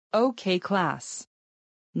Okay, class.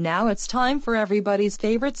 Now it's time for everybody's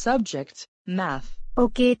favorite subject, math.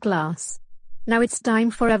 Okay, class. Now it's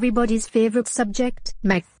time for everybody's favorite subject,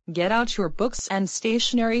 math. Get out your books and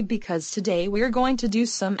stationery because today we're going to do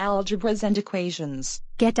some algebras and equations.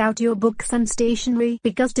 Get out your books and stationery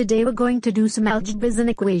because today we're going to do some algebras and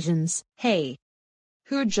equations. Hey!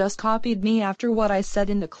 Who just copied me after what I said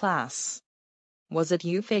in the class? Was it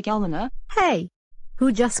you, fake Elena? Hey!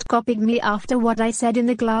 Who just copied me after what I said in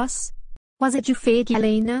the class? Was it you, fake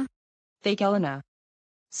Elena? Fake Elena.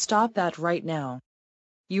 Stop that right now.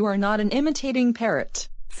 You are not an imitating parrot.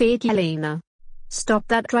 Fake Elena. Stop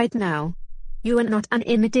that right now. You are not an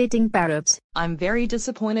imitating parrot. I'm very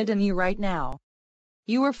disappointed in you right now.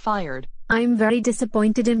 You are fired. I'm very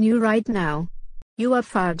disappointed in you right now. You are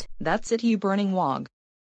fired. That's it, you burning wog.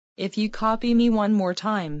 If you copy me one more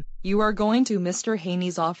time, you are going to Mr.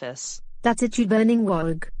 Haney's office. That's it, you burning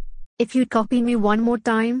wog. If you copy me one more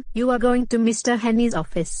time, you are going to Mr. Haney's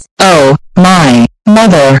office. Oh, my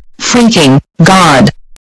mother freaking God.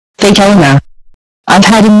 Fake Elena. I've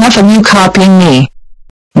had enough of you copying me.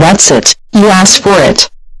 That's it, you asked for it.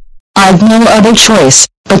 I've no other choice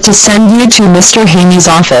but to send you to Mr. Haney's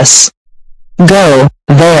office. Go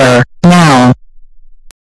there now.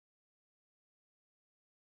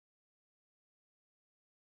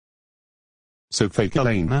 So fake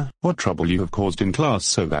Elena, what trouble you have caused in class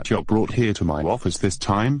so that you're brought here to my office this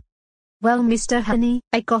time? Well, Mr. Honey,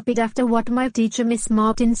 I copied after what my teacher Miss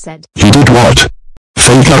Martin said. You did what?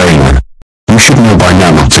 Fake Elena. You should know by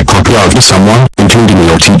now not to copy after someone, including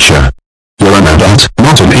your teacher. You're an adult,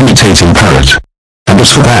 not an imitating parrot. And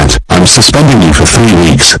as for that, I'm suspending you for 3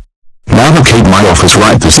 weeks. Now vacate my office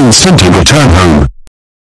right this instant and return home.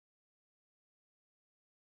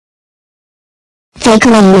 Fake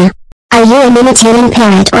Elena. Are you an imitating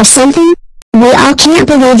parrot or something? We all can't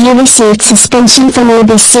believe you received suspension from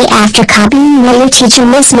ABC after copying what your teacher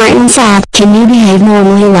Miss Martin said. Can you behave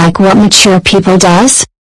normally like what mature people does?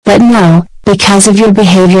 But no, because of your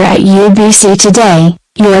behavior at UBC today,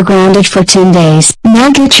 you are grounded for 10 days.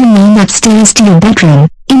 Now get your name upstairs to your bedroom,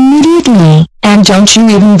 immediately. And don't you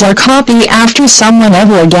even dare copy after someone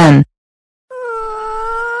ever again.